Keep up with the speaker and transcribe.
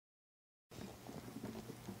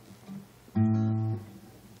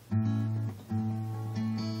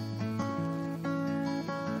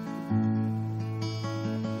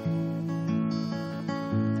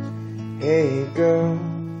Hey girl,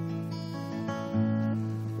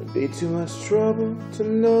 it'd be too much trouble to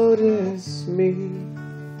notice me.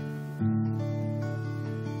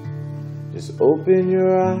 Just open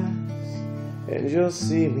your eyes and you'll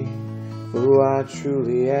see me for who I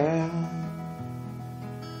truly am,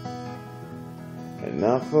 and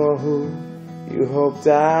not for who you hoped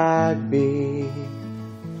I'd be.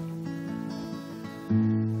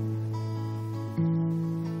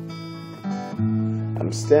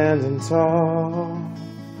 I'm standing tall,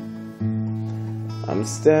 I'm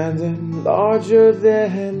standing larger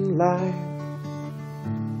than life,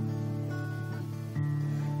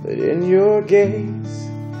 but in your gaze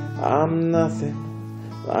I'm nothing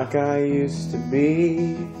like I used to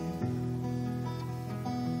be.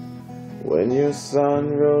 When your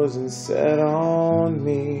sun rose and set on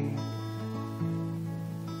me,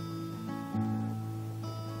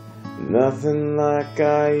 nothing like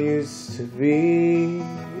I used to be.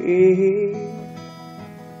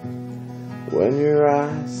 When your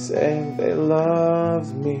eyes say they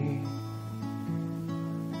love me,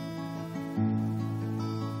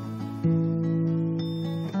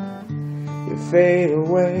 you fade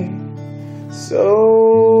away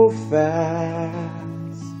so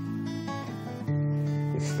fast.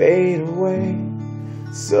 You fade away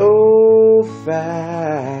so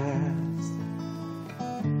fast.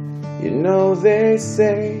 You know they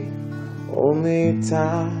say only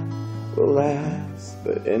time will last,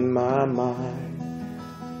 but in my mind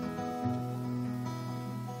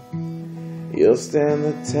you'll stand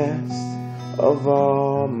the test of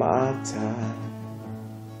all my time.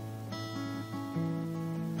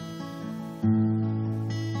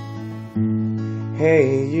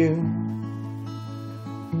 Hey you,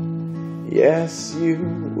 yes you,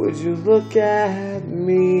 would you look at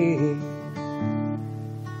me?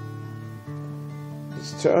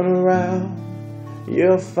 Just turn around,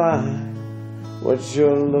 you'll find what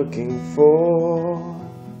you're looking for.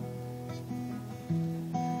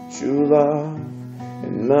 True love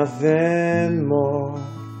and nothing more.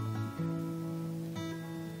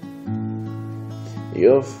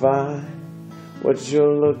 You'll find what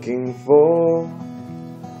you're looking for.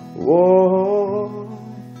 Whoa,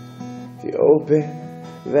 if you open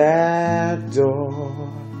that door.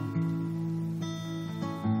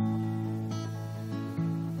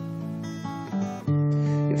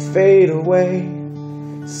 You fade away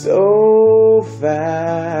so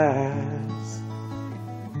fast.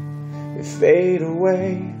 You fade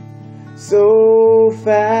away so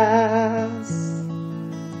fast.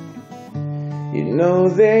 You know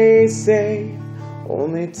they say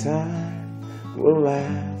only time will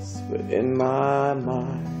last, but in my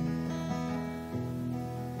mind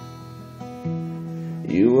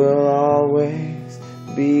you will always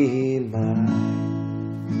be mine.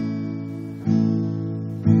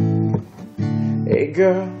 Hey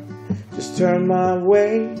girl, just turn my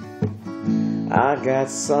way, I got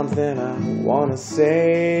something I wanna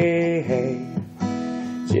say. Hey,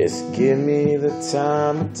 just give me the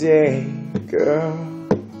time of day, girl.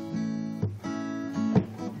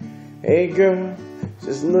 Hey girl,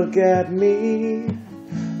 just look at me,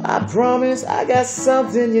 I promise I got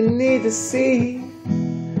something you need to see.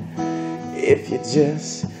 If you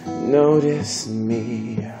just notice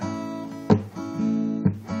me,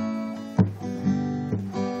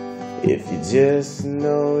 if you just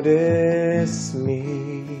notice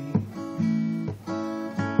me,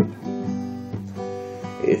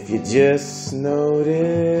 if you just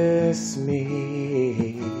notice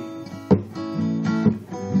me,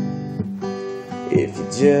 if you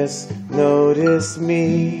just notice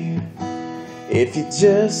me, if you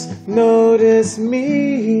just notice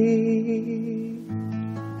me.